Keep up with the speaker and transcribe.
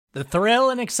The thrill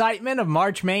and excitement of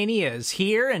March Mania is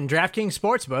here, and DraftKings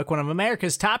Sportsbook, one of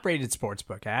America's top-rated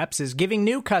sportsbook apps, is giving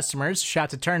new customers a shot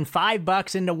to turn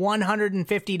 $5 into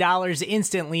 $150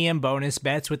 instantly in bonus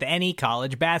bets with any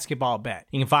college basketball bet.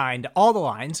 You can find all the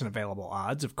lines and available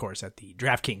odds, of course, at the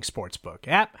DraftKings Sportsbook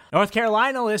app. North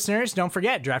Carolina listeners, don't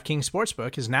forget, DraftKings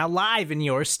Sportsbook is now live in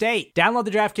your state. Download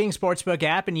the DraftKings Sportsbook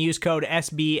app and use code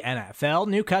SBNFL.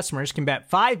 New customers can bet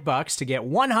 $5 to get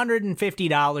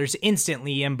 $150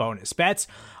 instantly in bonus bets,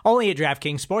 only at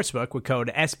DraftKings Sportsbook with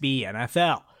code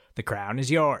SBNFL. The crown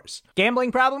is yours.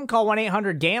 Gambling problem? Call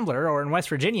 1-800-GAMBLER, or in West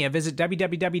Virginia, visit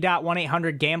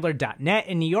www.1800gambler.net.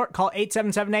 In New York, call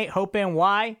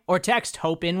 877-8-HOPE-NY or text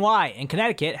HOPE-NY. In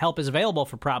Connecticut, help is available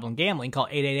for problem gambling. Call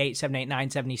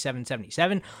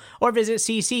 888-789-7777 or visit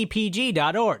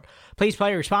ccpg.org. Please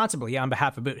play responsibly on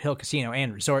behalf of Boot Hill Casino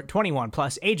and Resort. 21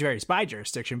 plus, age varies by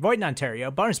jurisdiction. Void in Ontario.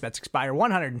 Bonus bets expire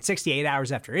 168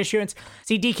 hours after issuance.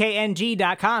 See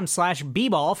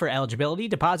dkng.com/bball for eligibility,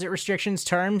 deposit restrictions,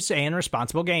 terms, and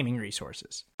responsible gaming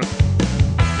resources.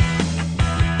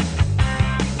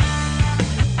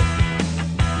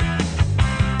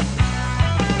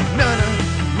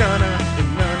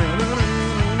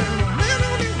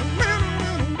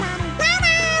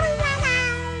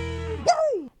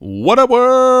 Whaddup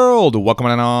World! Welcome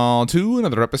on all to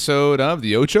another episode of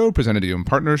the Ocho, presented to you in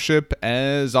partnership,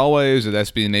 as always, with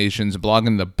SB Nation's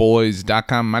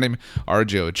bloggingtheboys.com. My name is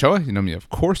RJ Ochoa. You know me, of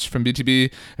course, from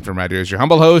BTB, and from right here as your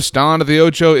humble host on the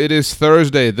Ocho. It is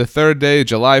Thursday, the third day,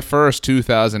 July 1st,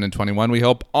 2021. We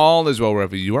hope all is well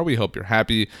wherever you are. We hope you're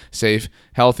happy, safe,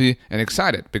 healthy, and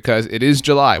excited, because it is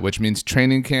July, which means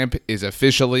training camp is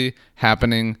officially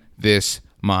happening this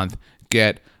month.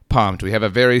 Get pumped. We have a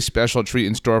very special treat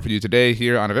in store for you today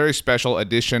here on a very special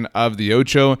edition of the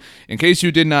Ocho. In case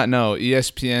you did not know,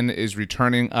 ESPN is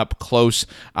returning Up Close,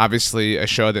 obviously a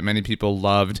show that many people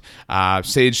loved.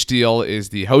 Sage Steele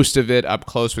is the host of it, Up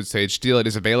Close with Sage Steele. It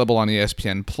is available on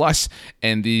ESPN Plus,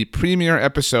 and the premiere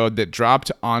episode that dropped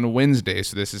on Wednesday,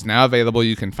 so this is now available,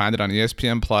 you can find it on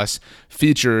ESPN Plus,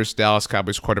 features Dallas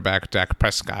Cowboys quarterback Dak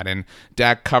Prescott. And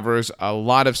Dak covers a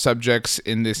lot of subjects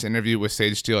in this interview with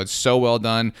Sage Steele. It's so well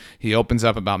done. He opens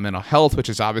up about mental health, which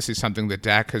is obviously something that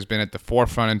Dak has been at the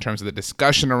forefront in terms of the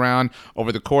discussion around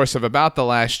over the course of about the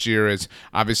last year, as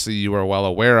obviously you are well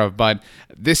aware of. But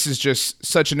this is just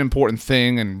such an important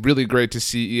thing, and really great to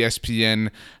see ESPN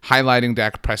highlighting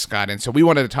Dak Prescott. And so we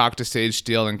wanted to talk to Sage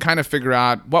Steele and kind of figure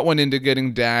out what went into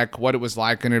getting Dak, what it was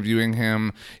like interviewing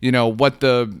him, you know, what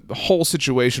the whole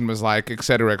situation was like, et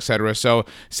cetera, et cetera. So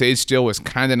Sage Steele was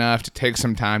kind enough to take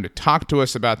some time to talk to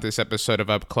us about this episode of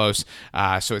Up Close.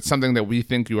 So it's something that we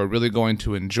think you are really going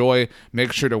to enjoy.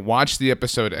 Make sure to watch the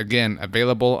episode. Again,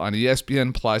 available on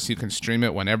ESPN Plus. You can stream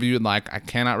it whenever you'd like. I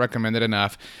cannot recommend it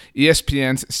enough.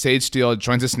 ESPN's Sage Steele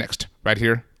joins us next, right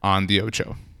here on the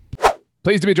Ocho.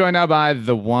 Pleased to be joined now by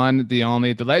the one, the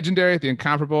only, the legendary, the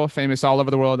incomparable, famous all over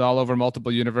the world, all over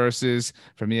multiple universes,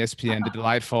 from ESPN, the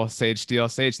delightful Sage Steele.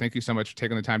 Sage, thank you so much for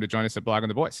taking the time to join us at Blogging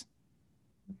the Boys.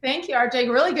 Thank you, RJ.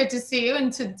 Really good to see you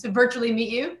and to virtually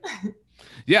meet you.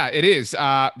 Yeah, it is.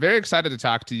 Very excited to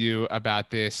talk to you about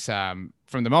this. From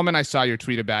the moment I saw your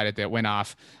tweet about it that went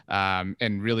off,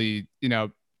 and really, you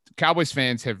know, Cowboys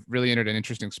fans have really entered an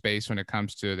interesting space when it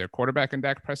comes to their quarterback and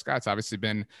Dak Prescott. It's obviously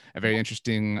been a very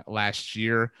interesting last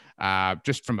year,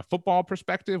 just from a football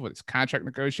perspective with his contract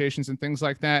negotiations and things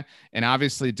like that. And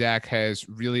obviously Dak has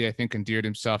really, I think, endeared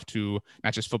himself to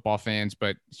not just football fans,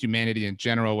 but humanity in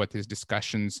general with his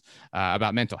discussions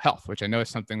about mental health, which I know is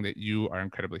something that you are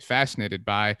incredibly fascinated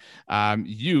by.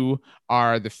 You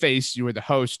are the face, you are the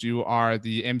host, you are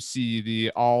the MC, the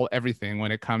all everything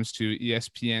when it comes to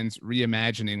ESPN's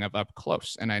reimagining of Up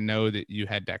Close. And I know that you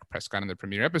had Dak Prescott in the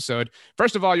premiere episode.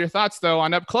 First of all, your thoughts, though,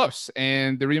 on Up Close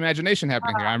and the reimagination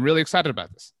happening here. I'm really excited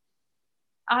about this.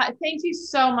 Thank you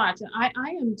so much. I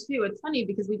am too. It's funny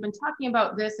because we've been talking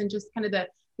about this and just kind of the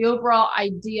overall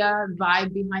idea,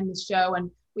 vibe behind the show.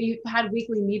 And we've had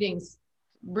weekly meetings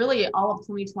really all of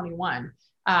 2021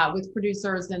 with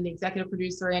producers and the executive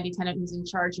producer, Andy Tennant, who's in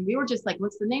charge. And we were just like,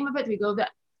 what's the name of it? Do we go that?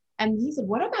 And he said,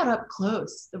 what about Up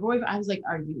Close? I was like,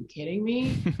 are you kidding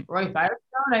me? Roy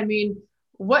Firestone? I mean,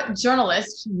 what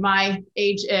journalist my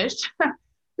age-ish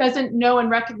doesn't know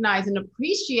and recognize and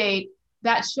appreciate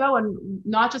that show, and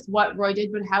not just what Roy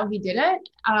did, but how he did it?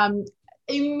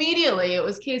 Immediately, it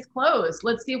was case closed.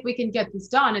 Let's see if we can get this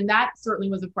done. And that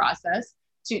certainly was a process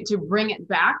to bring it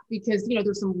back, because, you know,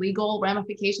 there's some legal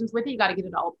ramifications with it. You got to get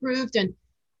it all approved. And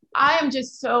I am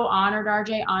just so honored,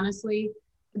 RJ, honestly.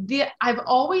 This is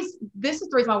the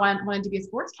reason why I wanted to be a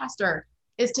sportscaster,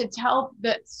 is to tell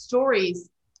the stories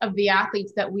of the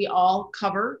athletes that we all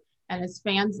cover and his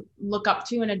fans look up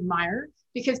to and admire.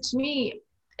 Because to me,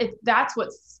 that's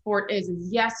what sport is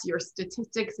yes, your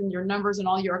statistics and your numbers and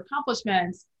all your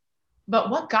accomplishments, but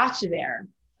what got you there?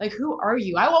 Like, who are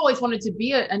you? I always wanted to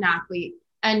be an athlete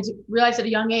and realized at a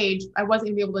young age, I wasn't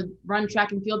gonna be able to run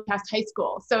track and field past high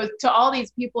school. So to all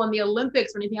these people in the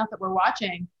Olympics or anything else that we're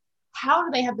watching, how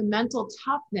do they have the mental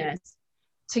toughness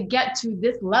to get to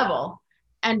this level?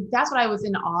 And that's what I was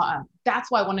in awe of.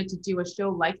 That's why I wanted to do a show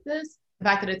like this. The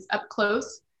fact that it's up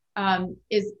close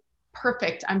is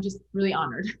perfect. I'm just really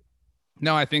honored.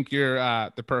 No, I think you're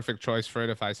the perfect choice for it,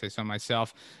 if I say so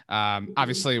myself.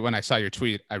 Obviously, when I saw your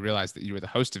tweet, I realized that you were the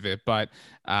host of it. But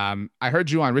I heard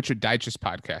you on Richard Deitch's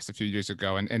podcast a few years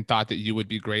ago and thought that you would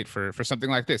be great for something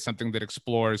like this, something that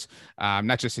explores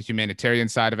not just the humanitarian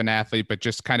side of an athlete, but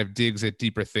just kind of digs at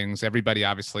deeper things. Everybody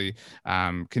obviously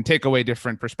can take away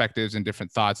different perspectives and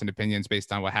different thoughts and opinions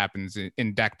based on what happens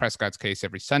in Dak Prescott's case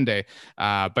every Sunday.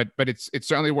 But it's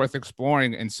certainly worth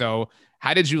exploring. And so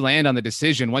how did you land on the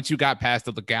decision once you got past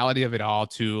the legality of it all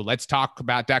to let's talk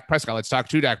about Dak Prescott? Let's talk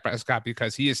to Dak Prescott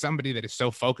because he is somebody that is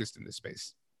so focused in this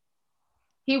space.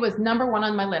 He was number one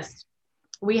on my list.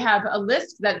 We have a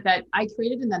list that I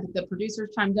created and that the producers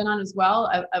chimed in on as well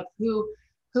of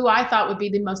who I thought would be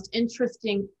the most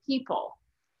interesting people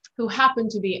who happen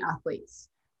to be athletes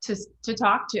to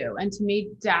talk to. And to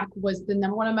me, Dak was the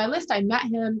number one on my list. I met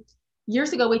him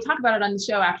years ago. We talked about it on the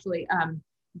show, actually.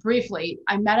 Briefly,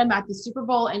 I met him at the Super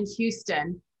Bowl in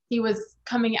Houston. He was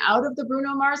coming out of the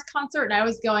Bruno Mars concert and I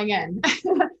was going in.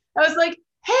 I was like,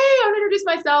 hey, I want to introduce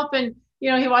myself. And,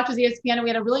 he watches ESPN and we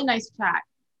had a really nice chat.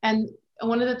 And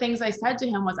one of the things I said to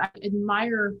him was, I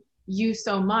admire you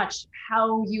so much,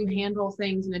 how you handle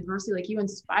things in adversity. Like, you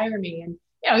inspire me. And,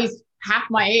 he's half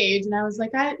my age. And I was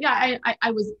like, I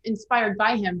was inspired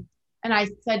by him. And I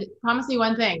said, promise me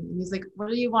one thing. And he's like, what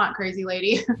do you want, crazy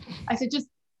lady? I said, just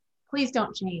please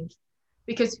don't change,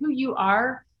 because who you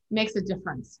are makes a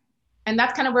difference. And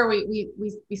that's kind of where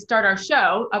we start our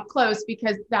show up close,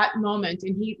 because that moment,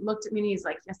 and he looked at me and he's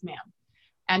like, yes, ma'am.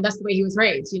 And that's the way he was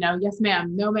raised, yes,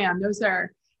 ma'am, no,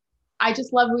 sir. I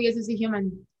just love who he is as a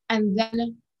human. And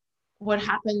then what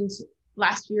happened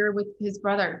last year with his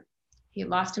brother, he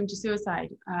lost him to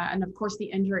suicide. And of course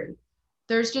the injury.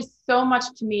 There's just so much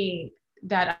to me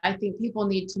that I think people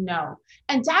need to know.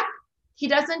 And Dak, he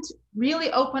doesn't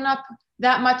really open up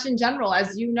that much in general,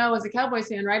 as you know, as a Cowboys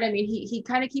fan, right? I mean, he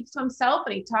kind of keeps to himself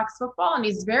and he talks football and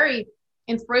he's very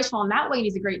inspirational in that way. And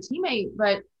he's a great teammate,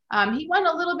 but he went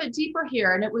a little bit deeper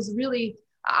here. And it was really,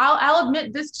 I'll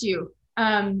admit this to you.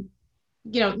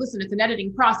 Listen, it's an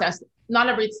editing process. Not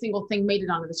every single thing made it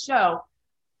onto the show.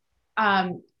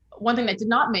 One thing that did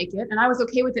not make it, and I was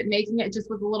okay with it making it, just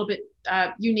was a little bit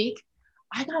unique.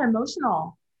 I got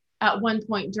emotional at one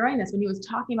point during this when he was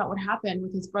talking about what happened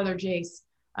with his brother Jace.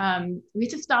 We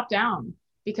just stopped down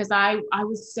because I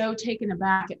was so taken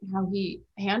aback at how he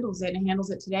handles it and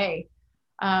handles it today.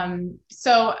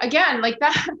 So again, like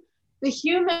that, the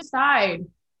human side,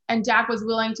 and Dak was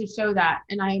willing to show that,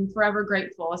 and I am forever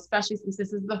grateful, especially since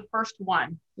this is the first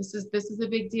one. This is a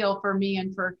big deal for me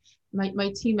and for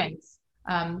my teammates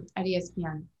at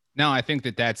ESPN. No, I think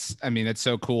that's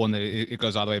so cool. And it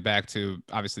goes all the way back to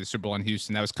obviously the Super Bowl in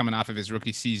Houston. That was coming off of his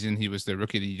rookie season. He was the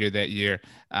rookie of the year that year.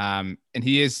 And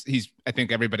he's, I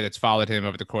think everybody that's followed him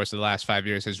over the course of the last 5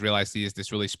 years has realized he is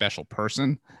this really special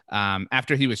person.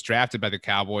 After he was drafted by the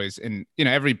Cowboys, and,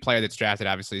 every player that's drafted,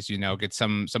 obviously, as you know, gets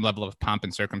some level of pomp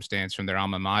and circumstance from their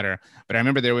alma mater. But I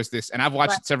remember there was this, and I've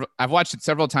watched it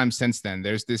several times since then.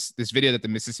 There's this video that the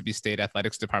Mississippi State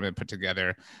Athletics Department put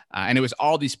together. And it was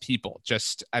all these people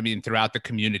throughout the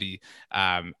community.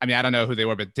 I don't know who they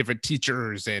were, but different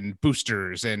teachers and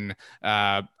boosters and,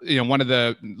 one of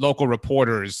the local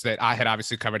reporters that I had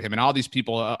obviously covered him, and all these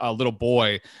people, a little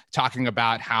boy talking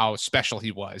about how special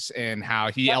he was and how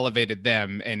he elevated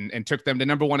them and took them to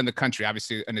number one in the country,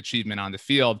 obviously an achievement on the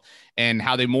field, and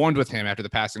how they mourned with him after the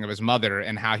passing of his mother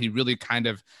and how he really kind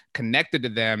of connected to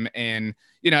them. And,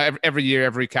 every year,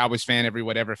 every Cowboys fan, every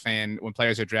whatever fan, when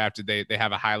players are drafted, they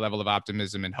have a high level of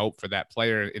optimism and hope for that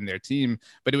player in their team.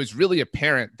 But it was really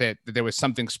apparent that there was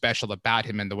something special about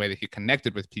him and the way that he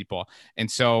connected with people. And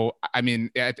so, I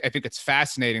think it's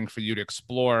fascinating for you to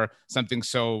explore something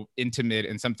so intimate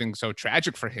and something so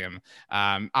tragic for him.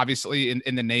 Obviously,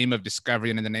 in the name of discovery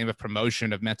and in the name of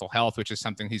promotion of mental health, which is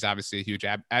something he's obviously a huge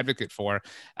advocate for.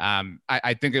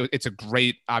 I think it's a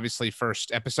great, obviously,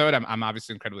 first episode. I'm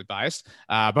obviously incredibly biased.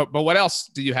 But what else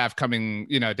do you have coming,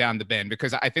 down the bend?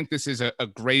 Because I think this is a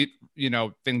great,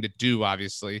 thing to do,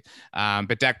 obviously.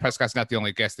 But Dak Prescott's not the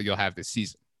only guest that you'll have this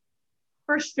season.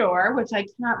 for sure, which I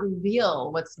cannot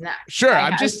reveal what's next. Sure.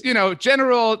 I'm just,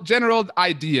 general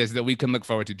ideas that we can look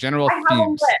forward to, general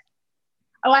themes.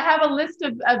 I have a list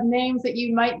of names that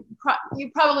you might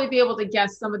probably be able to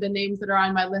guess some of the names that are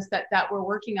on my list that we're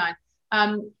working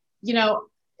on.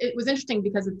 It was interesting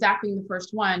because with Dak being the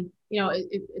first one,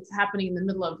 it's happening in the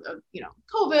middle of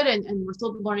COVID and we're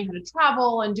still learning how to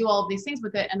travel and do all of these things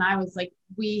with it. And I was like,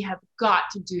 we have got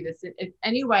to do this in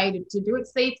any way to do it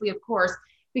safely, of course,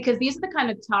 because these are the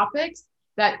kind of topics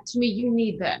that, to me, you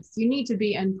need this. You need to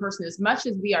be in person. As much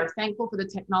as we are thankful for the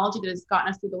technology that has gotten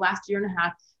us through the last year and a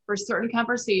half, for certain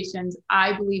conversations,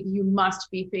 I believe you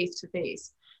must be face to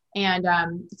face. And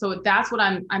so that's what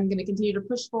I'm going to continue to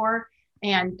push for,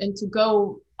 and to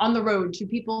go on the road to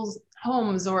people's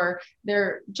homes or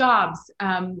their jobs,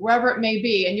 wherever it may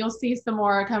be. And you'll see some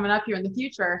more coming up here in the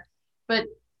future. But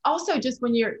also just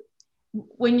when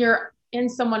you're in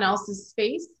someone else's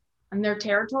space and their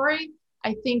territory,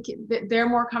 I think that they're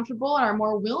more comfortable and are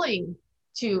more willing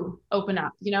to open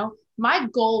up. My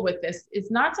goal with this is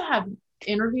not to have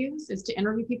interviews, is to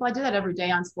interview people. I do that every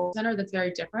day on SportsCenter. That's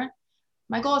very different.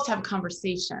 My goal is to have a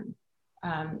conversation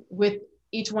with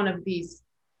each one of these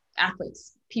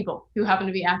athletes, people who happen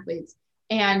to be athletes.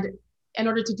 And in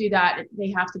order to do that,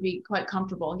 they have to be quite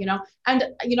comfortable, And,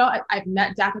 I've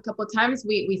met Dak a couple of times.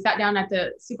 We sat down at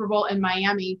the Super Bowl in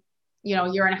Miami, a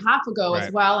year and a half ago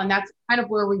as well. And that's kind of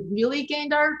where we really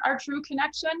gained our true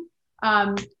connection.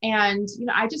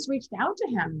 I just reached out to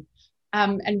him.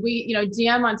 And we,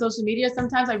 DM on social media.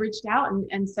 Sometimes I reached out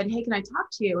and said, hey, can I talk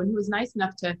to you? And he was nice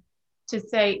enough to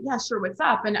say, yeah, sure. What's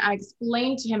up? And I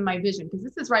explained to him my vision, because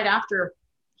this is right after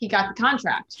he got the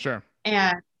contract. Sure.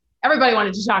 And everybody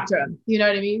wanted to talk to him. You know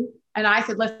what I mean? And I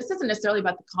said, this isn't necessarily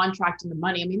about the contract and the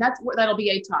money. I mean, that'll be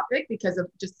a topic because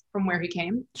of just from where he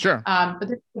came. Sure. But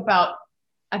this is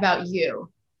about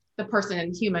you, the person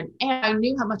and human. And I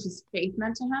knew how much his faith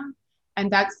meant to him.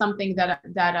 And that's something that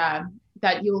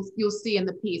you'll see in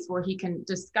the piece, where he can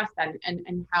discuss that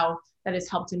and how that has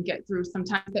helped him get through some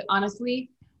time that honestly,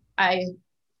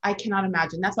 I cannot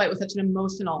imagine. That's why it was such an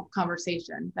emotional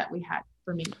conversation that we had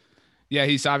for me. Yeah,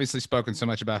 he's obviously spoken so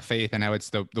much about faith and how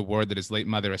it's the word that his late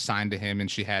mother assigned to him, and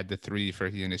she had the 3 for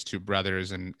he and his 2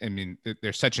 brothers. And I mean,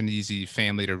 they're such an easy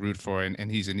family to root for,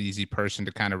 and he's an easy person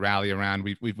to kind of rally around.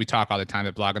 We talk all the time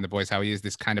at Blogging the Boys how he is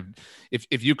this kind of,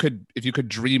 if you could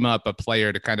dream up a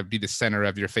player to kind of be the center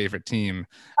of your favorite team.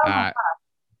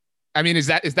 I mean, is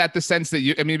that the sense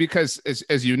that because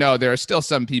as you know, there are still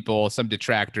some people, some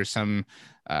detractors, some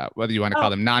whether you want to call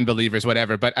them non-believers,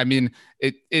 whatever. But I mean,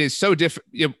 it is so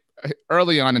different.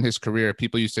 Early on in his career,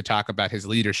 people used to talk about his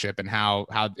leadership and how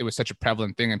it was such a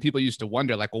prevalent thing. And people used to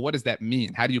wonder, like, well, what does that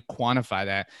mean? How do you quantify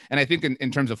that? And I think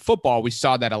in terms of football, we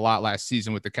saw that a lot last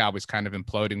season with the Cowboys kind of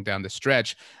imploding down the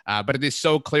stretch. But it is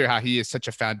so clear how he is such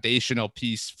a foundational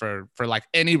piece for like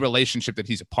any relationship that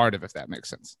he's a part of, if that makes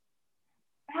sense.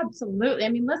 Absolutely. I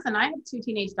mean, listen, I have 2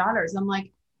 teenage daughters. I'm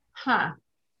like,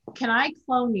 can I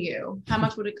clone you? How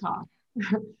much would it cost?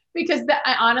 Because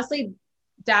honestly,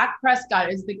 Dak Prescott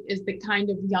is the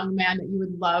kind of young man that you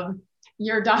would love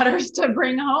your daughters to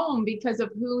bring home because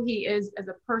of who he is as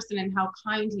a person and how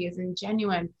kind he is and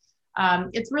genuine.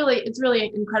 It's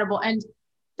really incredible. And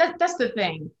that's the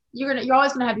thing. You're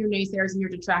always gonna have your naysayers and your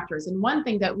detractors. And one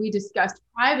thing that we discussed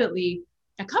privately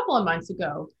a couple of months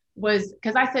ago was,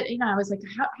 because I said, I was like,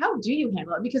 how do you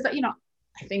handle it? Because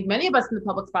I think many of us in the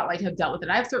public spotlight have dealt with it.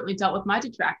 I've certainly dealt with my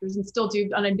detractors and still do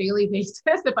on a daily basis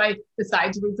if I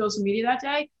decide to read social media that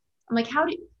day. I'm like, how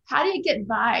do you get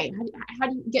by? How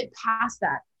do you get past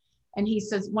that? And he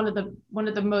says one of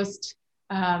the most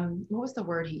what was the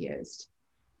word he used?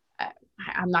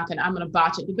 I'm gonna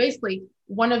botch it. But basically,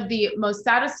 one of the most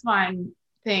satisfying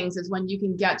things is when you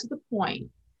can get to the point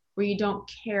where you don't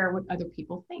care what other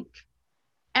people think.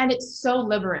 And it's so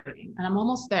liberating. And I'm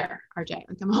almost there, RJ.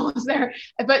 Like, I'm almost there.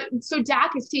 But so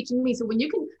Dak is teaching me. So when you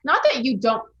can, not that you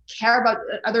don't care about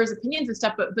others' opinions and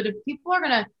stuff, but if people are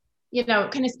going to,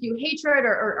 kind of spew hatred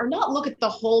or not look at the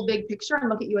whole big picture and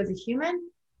look at you as a human,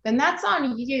 then that's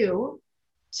on you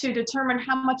to determine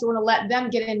how much you want to let them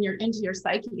get into your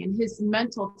psyche. And his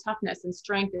mental toughness and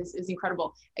strength is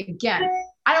incredible. Again,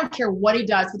 I don't care what he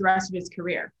does for the rest of his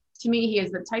career. To me, he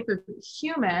is the type of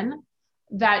human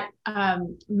that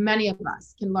many of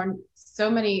us can learn so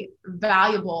many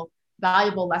valuable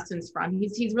lessons from.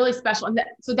 He's really special. And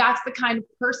so that's the kind of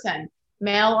person,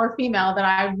 male or female, that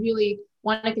I really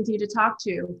want to continue to talk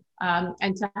to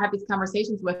and to have these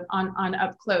conversations with on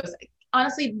up close.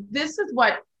 Honestly, this is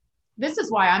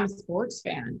why I'm a sports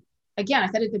fan. Again, I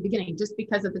said at the beginning, just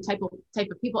because of the type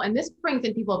of people, and this brings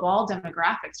in people of all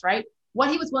demographics, right? what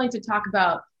he was willing to talk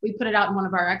about. We put it out in one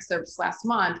of our excerpts last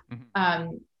month.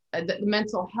 The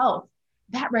mental health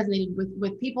that resonated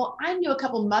with people. I knew a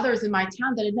couple mothers in my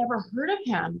town that had never heard of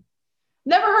him.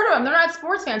 Never heard of him. They're not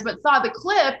sports fans, but saw the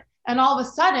clip, and all of a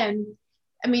sudden,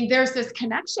 I mean, there's this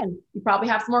connection. You probably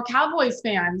have some more Cowboys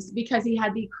fans because he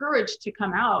had the courage to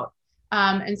come out.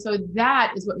 And so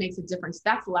that is what makes a difference.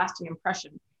 That's the lasting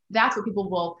impression. That's what people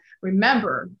will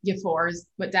remember you for, is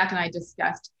what Dak and I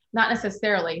discussed. Not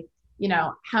necessarily,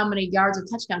 how many yards or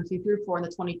touchdowns you threw for in the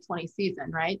 2020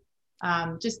 season, right?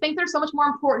 Just think they're so much more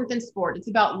important than sport. It's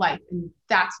about life. And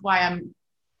that's why I'm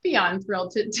beyond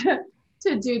thrilled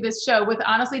to do this show with,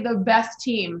 honestly, the best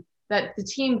team. That the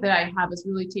team that I have is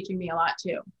really teaching me a lot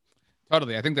too.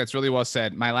 Totally. I think that's really well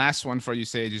said. My last one for you,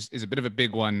 Sage, is a bit of a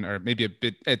big one, or maybe a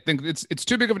bit, I think it's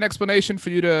too big of an explanation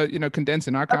for you to, condense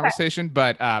in our conversation,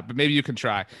 but maybe you can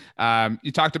try.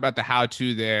 You talked about the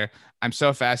how-to there. I'm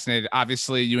so fascinated.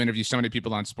 Obviously, you interview so many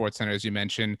people on SportsCenter, as you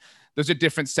mentioned. Those are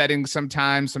different settings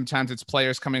sometimes. Sometimes it's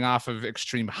players coming off of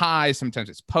extreme highs. Sometimes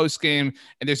it's post-game.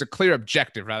 And there's a clear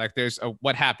objective, right? Like there's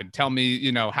what happened? Tell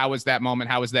me, how was that moment?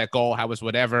 How was that goal? How was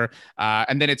whatever?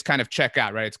 And then it's kind of check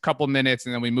out, right? It's a couple minutes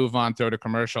and then we move on, throw to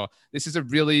commercial. This is a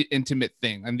really intimate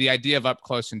thing. And the idea of up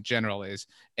close in general is,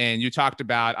 and you talked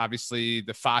about, obviously,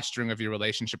 the fostering of your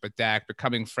relationship with Dak,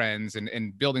 becoming friends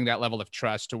and building that level of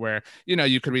trust to where,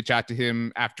 you could reach out to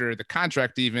him after the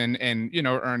contract even and,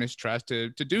 earn his trust to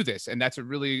do this. And that's a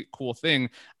really cool thing.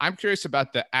 I'm curious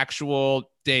about the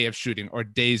actual day of shooting or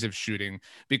days of shooting,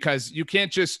 because you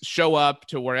can't just show up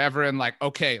to wherever and like,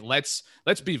 okay, let's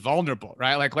be vulnerable,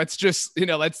 right? Like, let's just,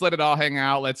 let's let it all hang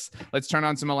out. Let's turn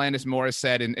on some Alanis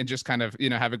Morissette and just kind of,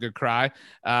 have a good cry.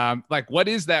 Like, what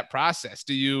is that process?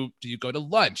 Do you go to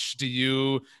lunch? Do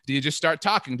you just start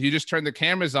talking? Do you just turn the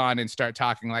cameras on and start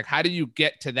talking? Like, how do you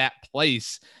get to that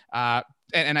place?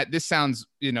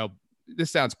 This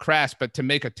sounds crass, but to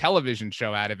make a television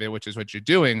show out of it, which is what you're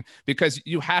doing, because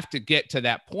you have to get to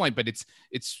that point, but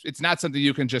it's not something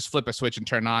you can just flip a switch and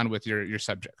turn on with your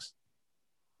subjects.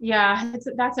 Yeah,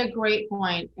 that's a great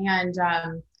point. And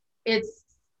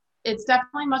it's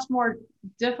definitely much more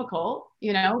difficult,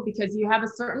 because you have a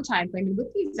certain time frame. And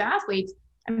with these athletes,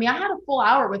 I mean, I had a full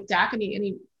hour with Dak and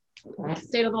he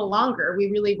stayed a little longer. We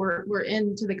really were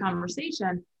into the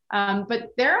conversation, but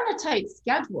they're on a tight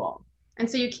schedule. And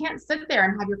so you can't sit there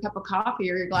and have your cup of coffee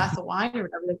or your glass of wine or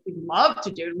whatever that we'd love to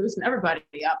do to loosen everybody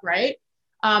up, right?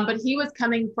 But he was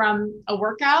coming from a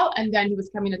workout, and then he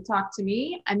was coming to talk to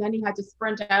me, and then he had to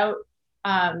sprint out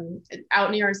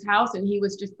near his house, and he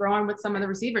was just throwing with some of the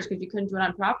receivers because you couldn't do it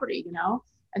on property,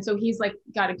 And so he's like,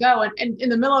 got to go. And in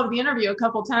the middle of the interview, a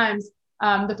couple times,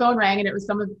 the phone rang, and it was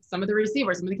some of the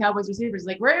receivers, some of the Cowboys receivers,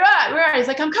 like, where are you at? Where are you? He's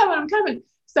like, I'm coming.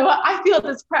 So I feel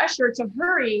this pressure to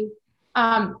hurry.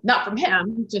 Not from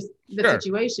him, just the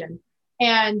situation.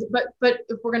 And, but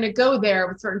if we're going to go there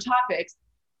with certain topics,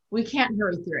 we can't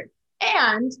hurry through it.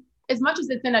 And as much as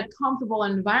it's in a comfortable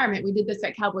environment, we did this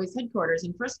at Cowboys headquarters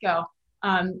in Frisco.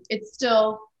 It's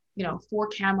still, 4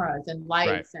 cameras and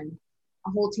lights and a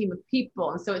whole team of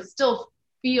people. And so it still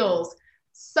feels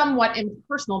somewhat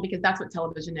impersonal because that's what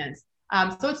television is.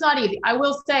 So it's not easy. I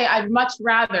will say I'd much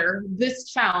rather this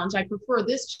challenge. I prefer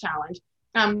this challenge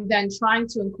than trying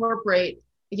to incorporate,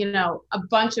 a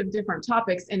bunch of different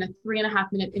topics in a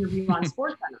 3.5-minute interview on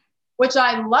SportsCenter, which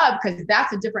I love because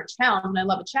that's a different challenge and I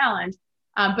love a challenge.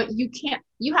 But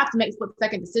you have to make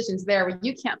split-second decisions there where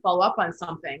you can't follow up on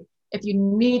something if you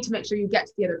need to make sure you get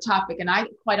to the other topic. And I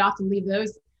quite often leave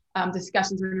those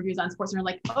discussions or interviews on SportsCenter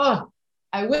like, oh,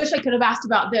 I wish I could have asked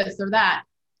about this or that.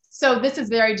 So this is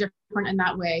very different in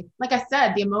that way. Like I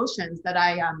said, the emotions that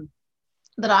I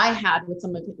had with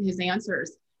some of his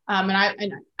answers.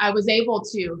 And I was able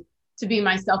to be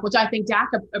myself, which I think Dak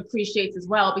appreciates as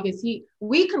well, because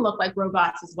we can look like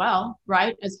robots as well,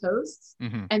 right? As hosts.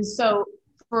 Mm-hmm. And so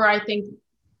I think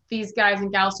these guys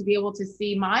and gals to be able to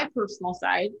see my personal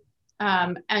side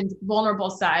and vulnerable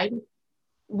side,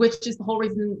 which is the whole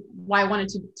reason why I wanted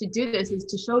to do this, is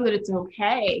to show that it's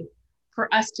okay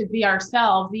for us to be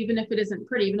ourselves, even if it isn't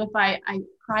pretty, even if I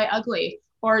cry ugly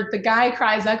or the guy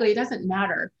cries ugly, it doesn't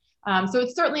matter. So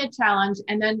it's certainly a challenge.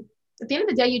 And then at the end of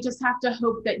the day, you just have to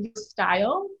hope that your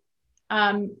style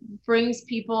brings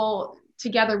people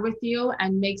together with you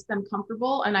and makes them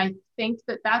comfortable. And I think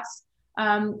that's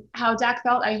how Dak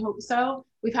felt. I hope so.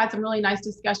 We've had some really nice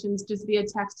discussions just via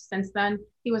text since then.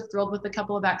 He was thrilled with a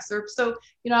couple of excerpts. So,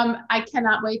 I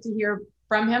cannot wait to hear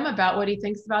from him about what he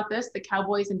thinks about this. The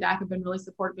Cowboys and Dak have been really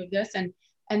supportive of this.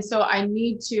 And so I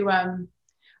need to,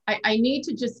 I need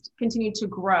to just continue to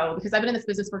grow because I've been in this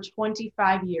business for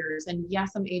 25 years. And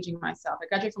yes, I'm aging myself. I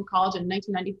graduated from college in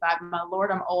 1995. My Lord,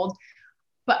 I'm old.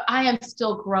 but I am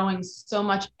still growing so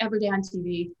much every day on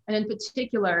TV, and in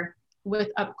particular with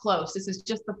Up Close. This is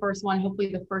just the first one,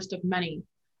 hopefully the first of many.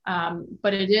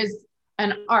 But it is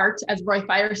an art, as Roy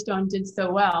Firestone did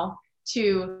so well,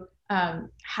 to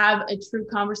have a true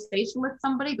conversation with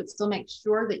somebody, but still make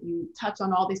sure that you touch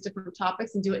on all these different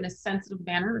topics and do it in a sensitive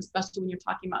manner, especially when you're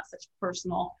talking about such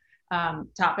personal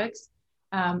topics.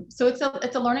 So it's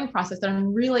a learning process that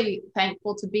I'm really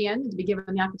thankful to be in, to be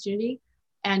given the opportunity.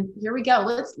 And here we go.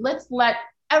 Let's let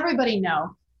everybody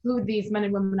know who these men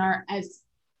and women are as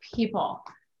people.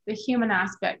 The human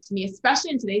aspect to me,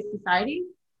 especially in today's society,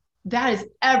 that is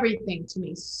everything to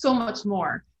me, so much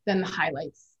more than the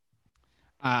highlights.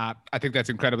 I think that's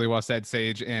incredibly well said,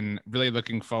 Sage, and really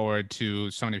looking forward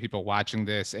to so many people watching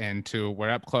this and to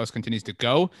where Up Close continues to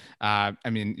go. I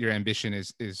mean, your ambition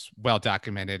is well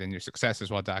documented and your success is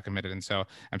well documented. And so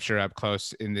I'm sure Up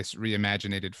Close in this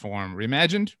reimagined form,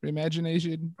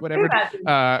 reimagination, whatever,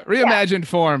 reimagined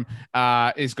form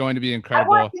is going to be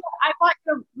incredible. I want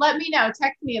you to let me know,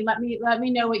 text me and let me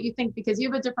know what you think, because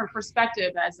you have a different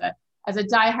perspective as a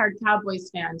diehard Cowboys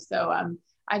fan. So,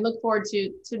 I look forward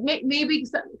to maybe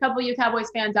a couple of you Cowboys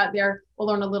fans out there will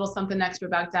learn a little something extra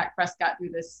about Dak Prescott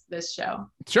through this show.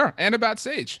 Sure. And about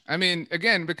Sage. I mean,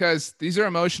 again, because these are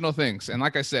emotional things. And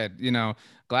like I said,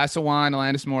 glass of wine,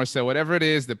 Alanis Morissette, whatever it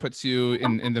is that puts you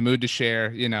in the mood to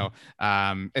share,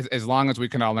 as long as we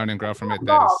can all learn and grow from it.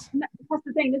 That's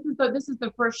the thing. This is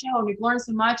the first show, and we've learned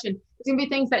so much, and there's going to be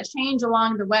things that change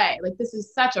along the way. Like, this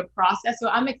is such a process. So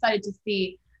I'm excited to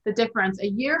see the difference a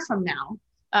year from now.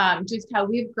 Just how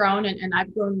we've grown and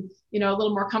I've grown, a little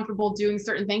more comfortable doing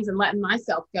certain things and letting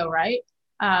myself go, right?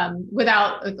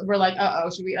 Without, we're like,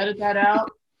 should we edit that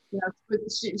out?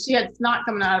 She had snot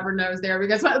coming out of her nose there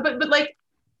because, but like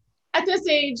at this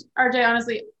age, RJ,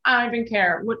 honestly, I don't even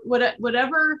care.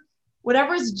 Whatever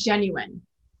is genuine,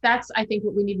 that's, I think,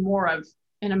 what we need more of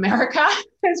in America.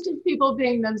 It's just people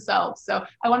being themselves. So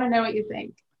I want to know what you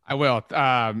think. I will.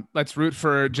 Let's root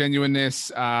for genuineness,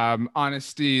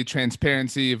 honesty,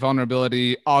 transparency,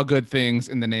 vulnerability, all good things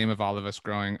in the name of all of us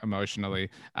growing emotionally.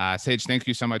 Sage, thank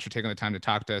you so much for taking the time to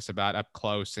talk to us about Up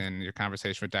Close and your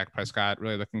conversation with Dak Prescott.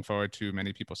 Really looking forward to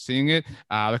many people seeing it.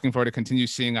 Looking forward to continue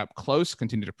seeing Up Close,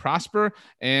 continue to prosper,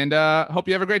 and hope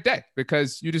you have a great day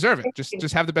because you deserve it.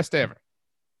 Just have the best day ever.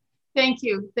 Thank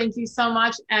you. Thank you so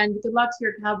much. And good luck to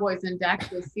your Cowboys and Dak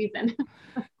this season.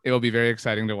 It will be very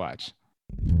exciting to watch.